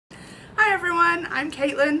everyone, I'm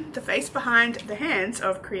Caitlin, the face behind the hands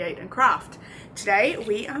of Create and Craft. Today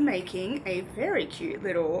we are making a very cute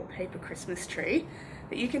little paper Christmas tree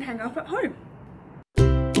that you can hang up at home.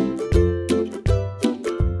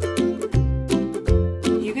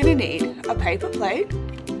 You're going to need a paper plate,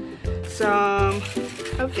 some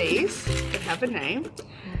of these that have a name.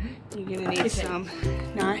 You're going to need some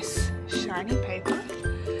nice shiny paper,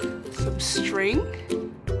 some string,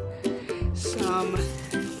 some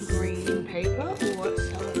green paper or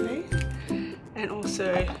cellophane, and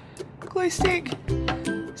also glue stick,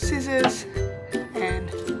 scissors and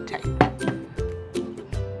tape.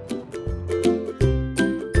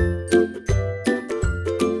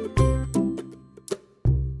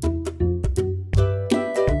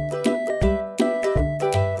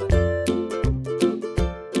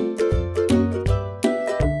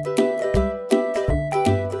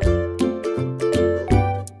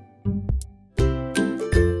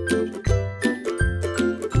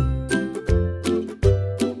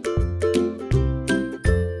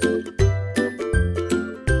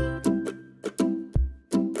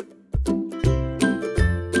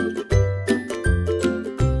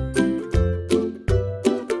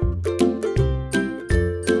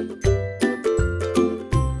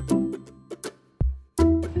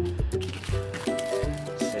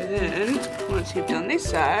 Once you've done this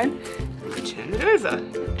side, turn it over,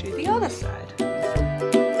 do the other side.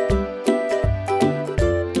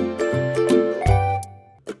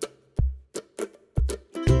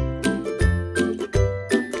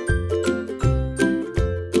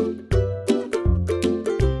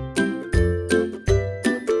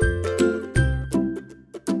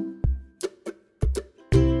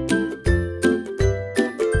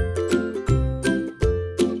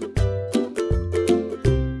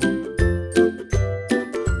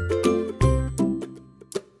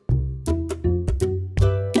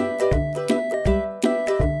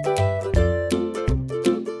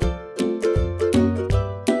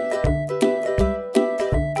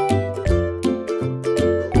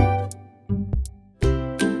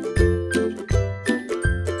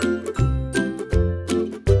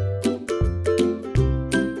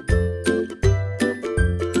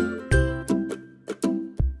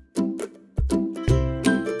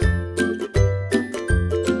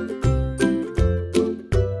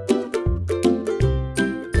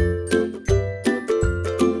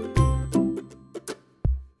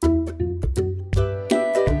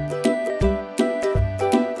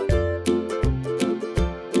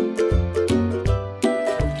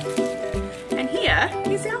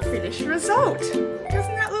 Here's our finished result.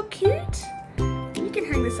 Doesn't that look cute? You can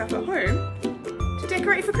hang this up at home to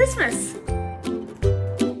decorate for Christmas.